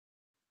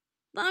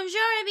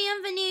Bonjour et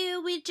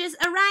bienvenue. We just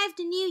arrived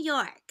in New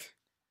York.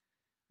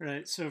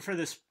 Right, so for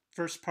this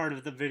first part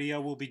of the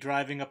video, we'll be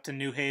driving up to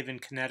New Haven,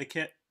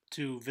 Connecticut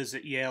to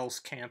visit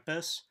Yale's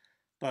campus.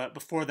 But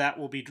before that,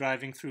 we'll be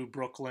driving through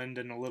Brooklyn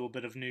and a little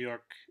bit of New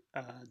York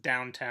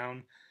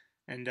downtown.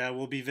 And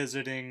we'll be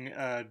visiting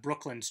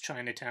Brooklyn's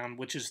Chinatown,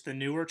 which is the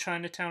newer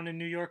Chinatown in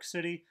New York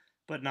City,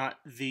 but not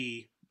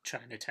the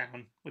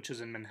Chinatown, which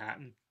is in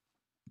Manhattan.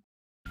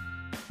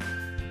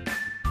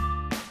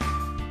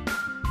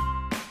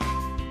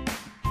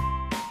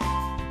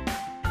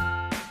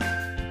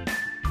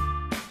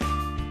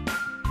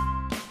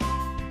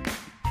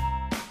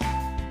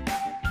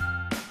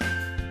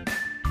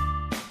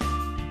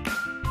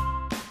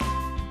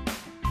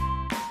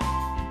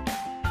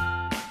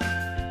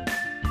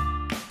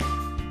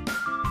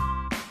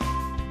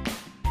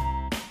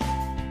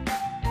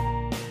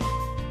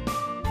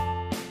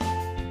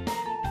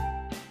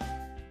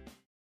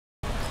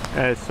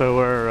 Alright, so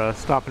we're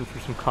stopping for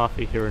some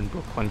coffee here in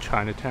Brooklyn,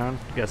 Chinatown.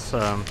 I guess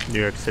New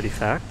York City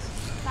facts.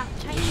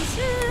 Chinese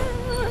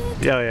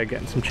food. Yeah,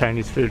 getting some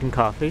Chinese food and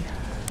coffee.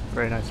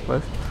 Very nice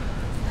place.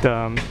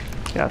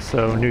 Yeah,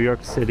 so New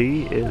York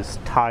City is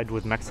tied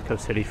with Mexico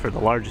City for the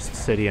largest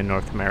city in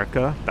North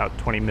America, about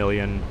 20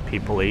 million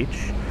people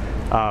each.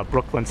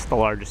 Brooklyn's the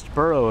largest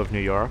borough of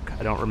New York.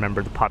 I don't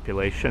remember the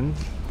population.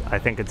 I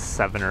think it's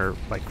 7 or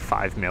like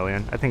 5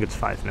 million. I think it's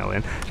 5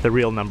 million. The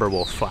real number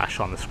will flash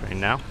on the screen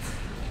now.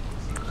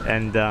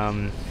 And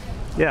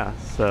yeah,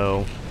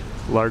 so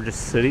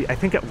largest city. I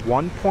think at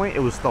one point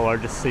it was the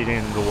largest city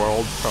in the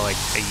world for like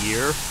a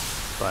year,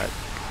 but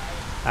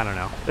I don't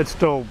know. It's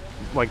still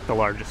like the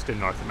largest in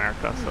North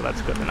America, so that's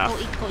good enough.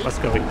 Let's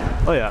go eat.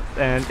 Oh yeah,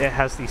 and it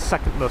has the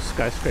second most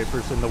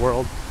skyscrapers in the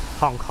world.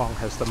 Hong Kong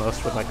has the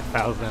most with like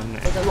 1,000.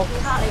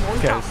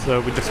 Okay,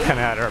 so we just kind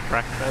of had our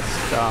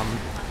breakfast.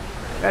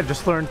 I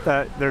just learned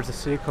that there's a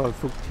city called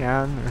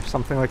Fukien or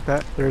something like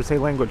that. There's a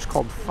language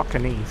called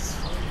Fuckanese.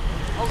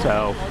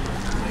 So,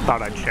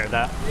 thought I'd share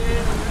that.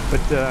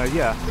 But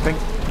yeah, I think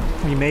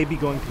we may be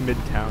going to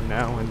Midtown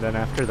now, and then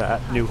after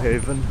that, New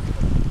Haven.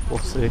 We'll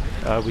see.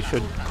 We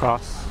should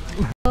cross.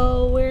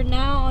 So we're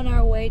now on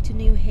our way to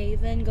New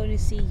Haven, going to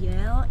see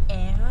Yale,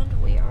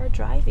 and we are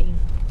driving.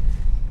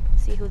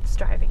 See who's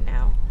driving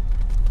now.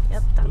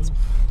 Yep,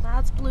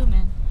 that's Blue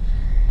Man.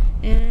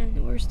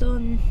 And we're still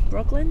in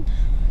Brooklyn,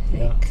 I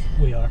think.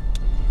 Yeah, we are.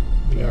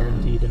 We are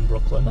indeed in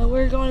Brooklyn. But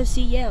we're going to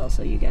see Yale,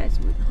 so you guys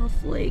would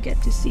hopefully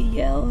get to see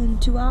Yale in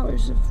 2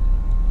 hours of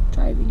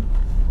driving.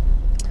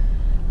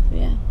 So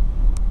yeah.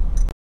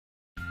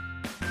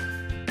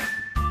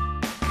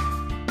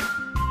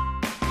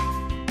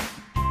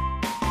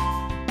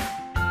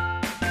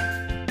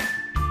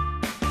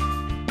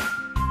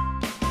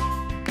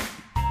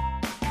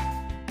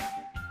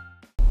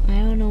 I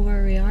don't know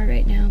where we are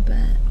right now,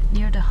 but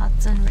near the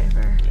Hudson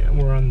River. Yeah,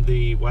 we're on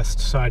the west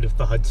side of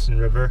the Hudson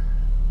River.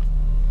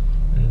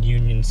 In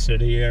Union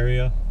City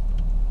area.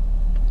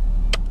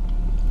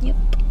 Yep,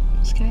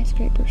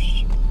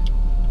 skyscrapers.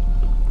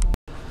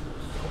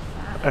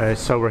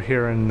 So we're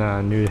here in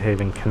New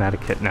Haven,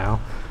 Connecticut now.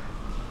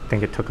 I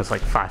think it took us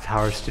like 5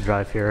 hours to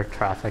drive here,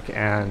 traffic,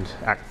 and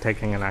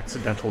taking an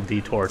accidental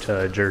detour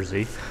to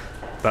Jersey.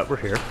 But we're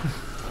here.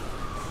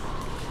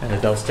 And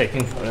Adele's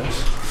taking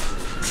photos.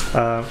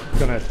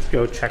 Gonna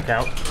go check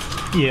out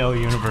Yale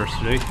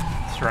University,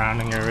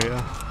 surrounding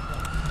area.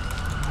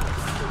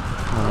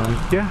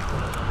 Yeah,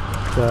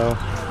 so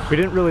we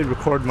didn't really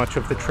record much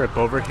of the trip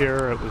over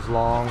here. It was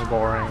long,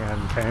 boring,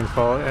 and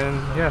painful,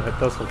 and yeah, it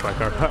does look like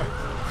our car.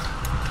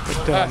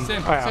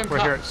 But,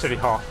 we're here at City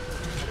Hall.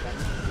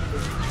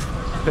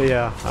 But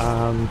yeah,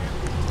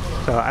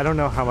 so I don't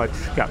know how much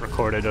got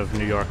recorded of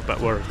New York, but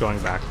we're going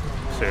back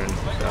soon,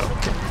 so.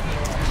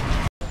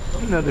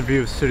 Another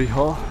view of City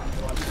Hall.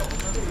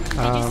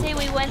 Did you say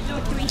we went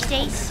through 3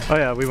 states? Oh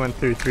yeah, we went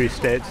through 3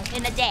 states.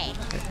 In a day?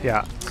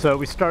 Yeah, so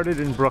we started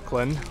in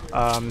Brooklyn.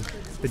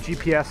 The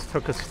GPS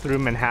took us through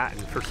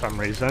Manhattan for some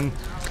reason.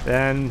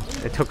 Then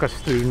it took us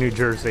through New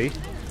Jersey.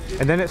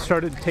 And then it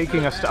started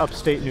taking us to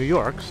upstate New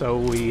York, so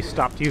we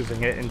stopped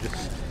using it and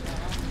just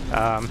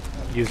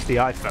used the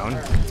iPhone.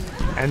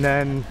 And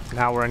then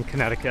now we're in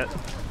Connecticut.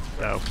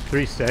 So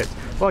 3 states.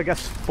 Well, I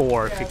guess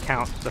 4 if you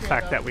count the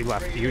fact that we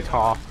left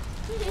Utah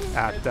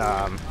at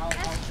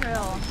That's true.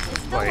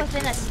 It's still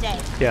within a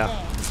state. Yeah.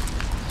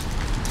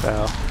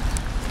 So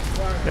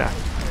yeah.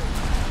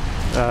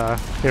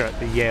 Here at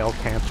the Yale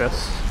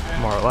campus,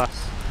 more or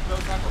less.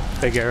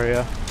 Big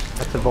area,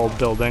 lots of old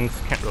buildings,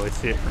 can't really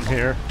see it from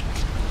here.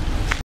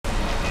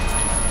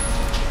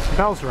 The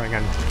bell's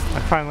ringing. I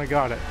finally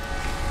got it.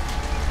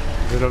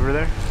 Is it over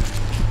there?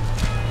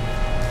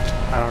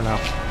 I don't know.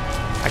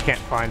 I can't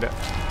find it.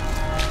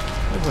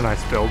 It's a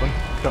nice building.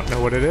 Don't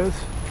know what it is.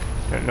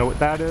 Don't know what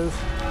that is.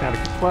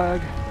 Connecticut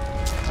flag.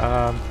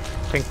 I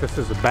think this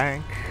is a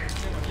bank.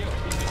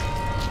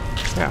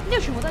 Yeah.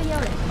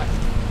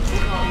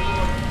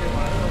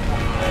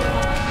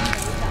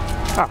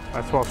 Oh,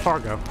 that's Wells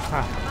Fargo.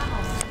 Ah,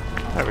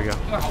 there we go.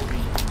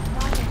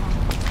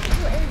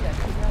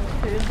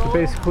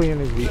 Basically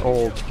any of the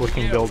old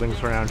looking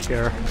buildings around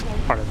here,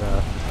 part of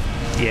the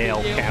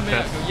Yale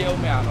campus.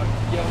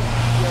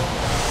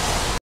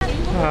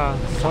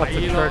 Lots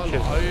of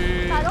churches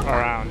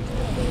around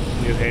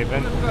New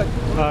Haven.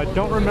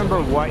 Don't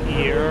remember what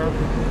year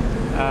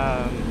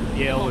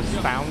Yale was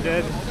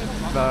founded.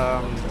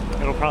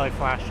 It'll probably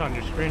flash on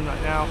your screen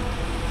right now.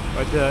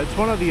 But it's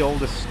one of the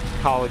oldest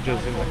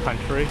colleges in the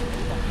country.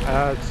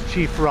 Its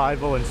chief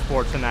rival in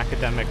sports and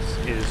academics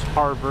is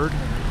Harvard.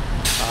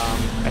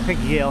 I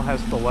think Yale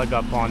has the leg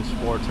up on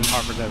sports and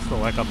Harvard has the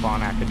leg up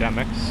on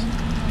academics.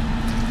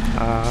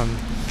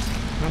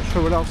 Not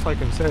sure what else I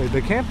can say.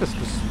 The campus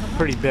was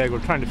pretty big. We're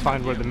trying to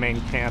find where the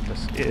main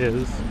campus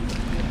is.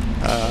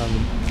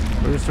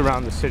 We're just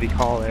around the City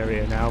Hall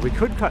area now. We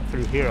could cut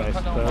through here, I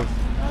suppose.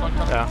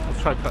 Yeah,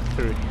 let's try to cut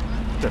through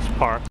this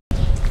park.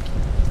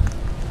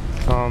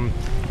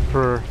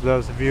 For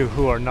those of you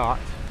who are not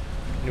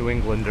New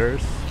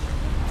Englanders,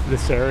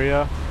 this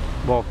area,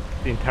 well,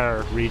 the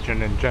entire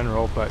region in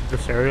general, but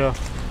this area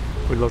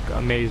would look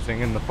amazing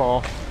in the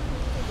fall.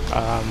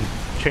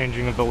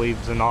 Changing of the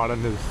leaves in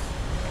autumn is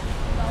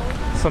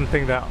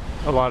something that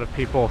a lot of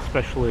people,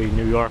 especially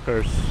New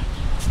Yorkers,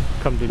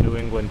 come to New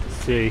England to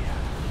see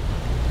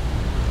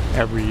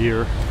every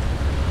year.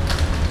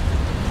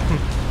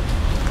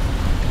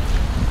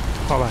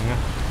 Hold on, yeah.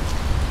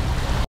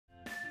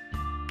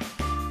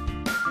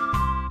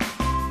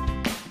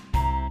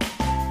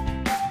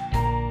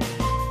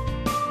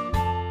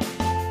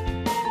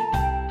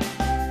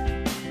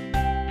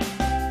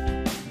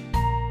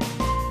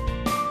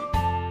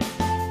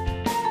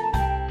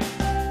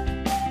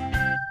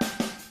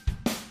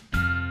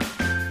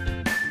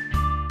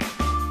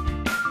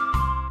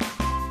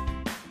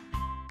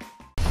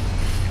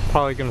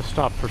 Probably gonna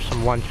stop for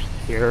some lunch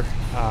here.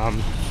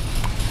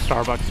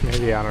 Starbucks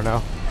maybe, I don't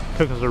know.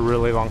 Took us a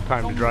really long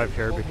time to drive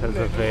here because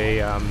of a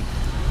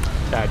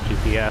bad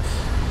GPS.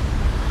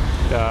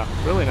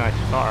 Really nice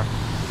car.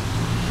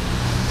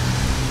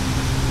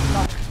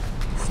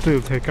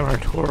 Still taking our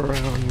tour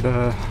around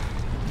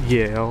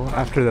Yale.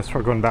 After this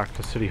we're going back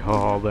to City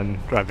Hall, then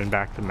driving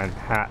back to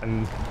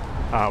Manhattan.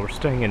 We're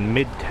staying in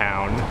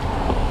Midtown.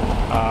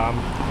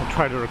 I'll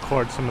try to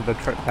record some of the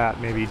trip back,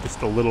 maybe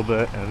just a little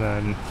bit, and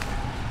then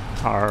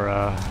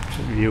our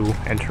view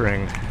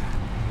entering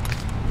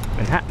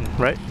Manhattan,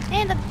 right?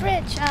 And the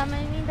bridge, I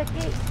mean the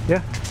gate.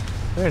 Yeah,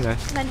 very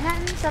nice.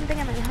 Manhattan, something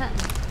in Manhattan.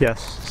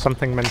 Yes,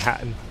 something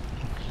Manhattan.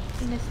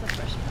 You missed the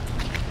first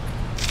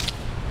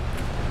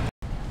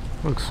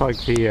one. Looks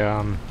like the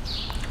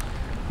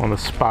one of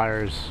the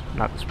spires,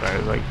 not the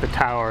spires, like the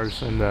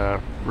towers in the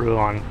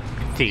Rouen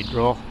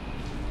Cathedral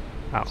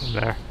out in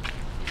there.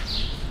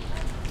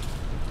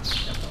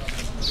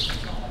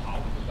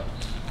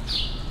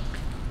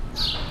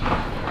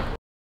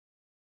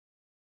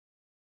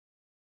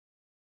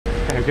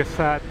 I guess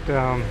that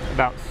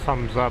about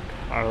sums up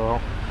our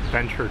little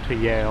venture to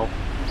Yale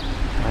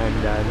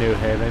and New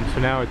Haven.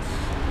 So now it's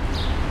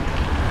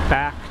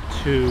back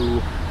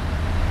to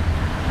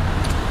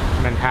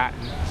Manhattan.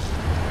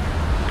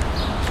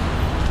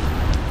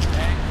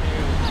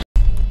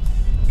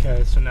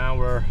 Okay, so now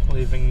we're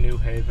leaving New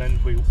Haven.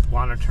 We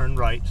want to turn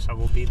right, so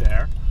we'll be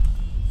there.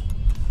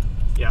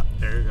 Yeah,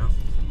 there you go.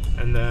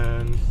 And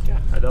then,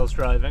 yeah, Adele's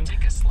driving.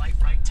 Take a slight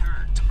right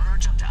turn to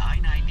merge onto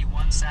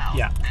I-91 South.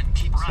 Yeah, and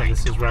keep so right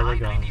this is where we're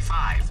going.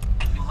 I-95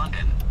 in New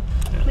London.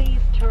 Yeah. Please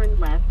turn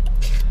left.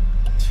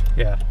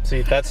 Yeah,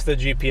 see, that's the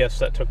GPS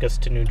that took us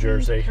to New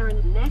Jersey. Please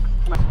turn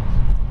next left.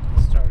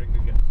 Starting to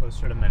get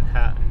closer to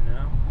Manhattan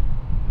now.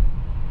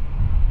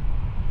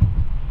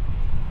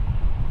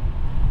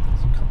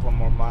 There's a couple of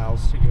more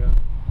miles to go.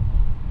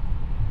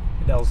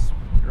 Adele's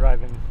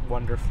driving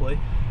wonderfully.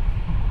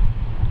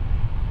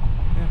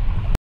 Yeah.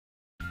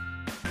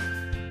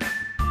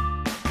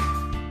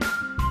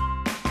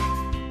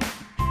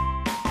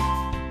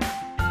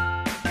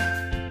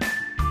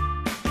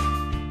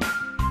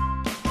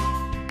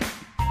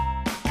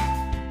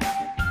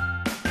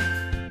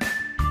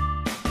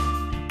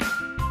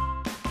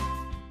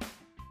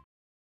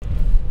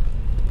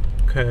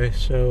 Okay,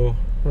 so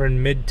we're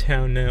in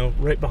Midtown now.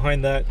 Right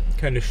behind that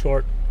kind of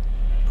short,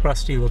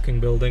 crusty looking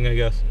building, I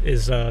guess,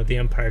 is the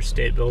Empire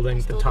State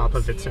Building. The top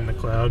of it's in the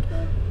cloud.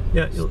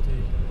 Yeah,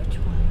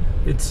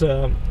 it's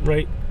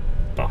right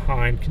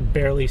behind, can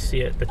barely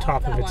see it. The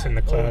top of it's in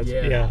the clouds.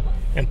 Yeah,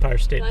 Empire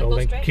State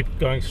Building. Keep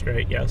going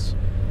straight, yes.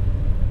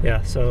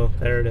 Yeah, so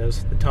there it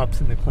is. The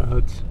top's in the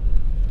clouds.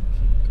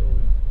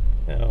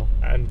 Oh,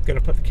 I'm gonna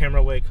put the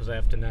camera away because I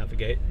have to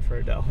navigate for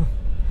Adele.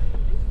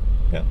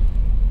 Yeah.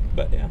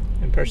 But yeah,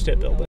 Empire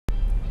State Building.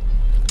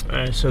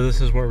 Alright, so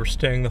this is where we're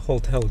staying, the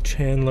Hotel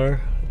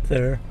Chandler up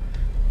there.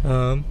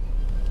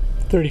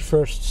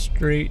 31st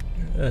Street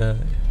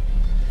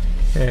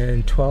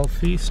and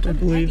 12th East, I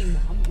believe.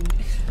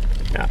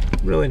 Yeah,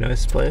 really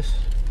nice place.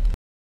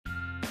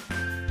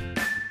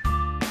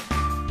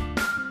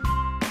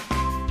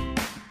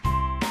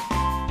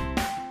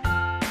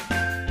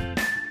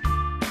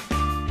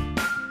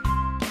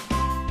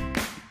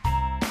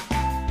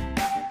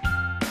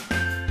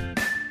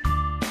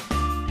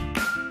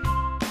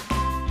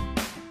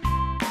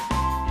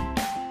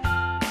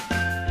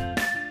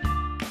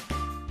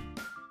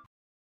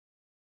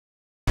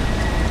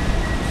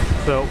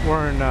 So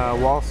we're in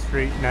Wall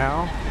Street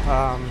now.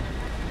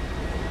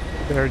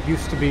 There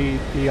used to be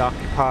the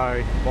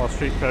Occupy Wall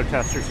Street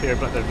protesters here,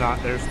 but there's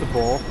not. There's the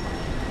Bull.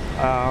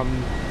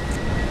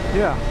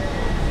 Yeah.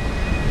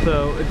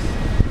 So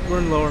we're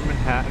in Lower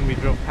Manhattan. We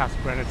drove past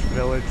Greenwich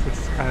Village, which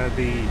is kind of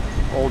the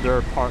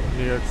older part of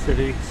New York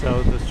City.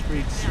 So the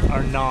streets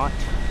are not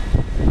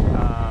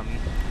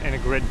in a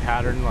grid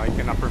pattern like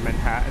in Upper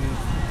Manhattan.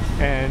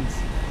 And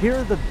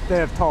here they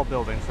have tall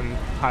buildings and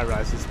high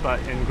rises, but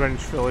in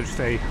Greenwich Village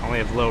they only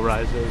have low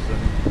rises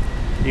and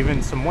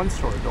even some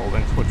one-story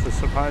buildings, which was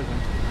surprising.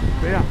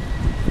 But yeah,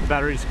 the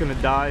battery's gonna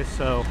die,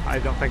 so I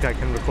don't think I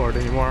can record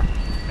anymore.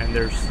 And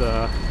there's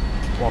the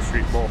Wall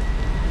Street Bull.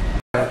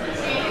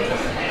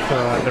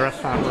 So the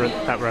restaurant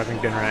that we're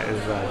having dinner at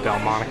is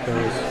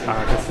Delmonico's.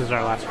 This is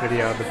our last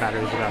video. The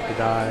battery's about to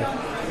die.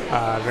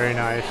 Very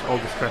nice,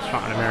 oldest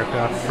restaurant in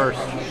America, first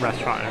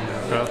restaurant in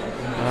America.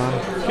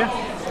 Yeah,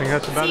 I think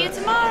that's about it. See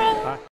you tomorrow. Bye.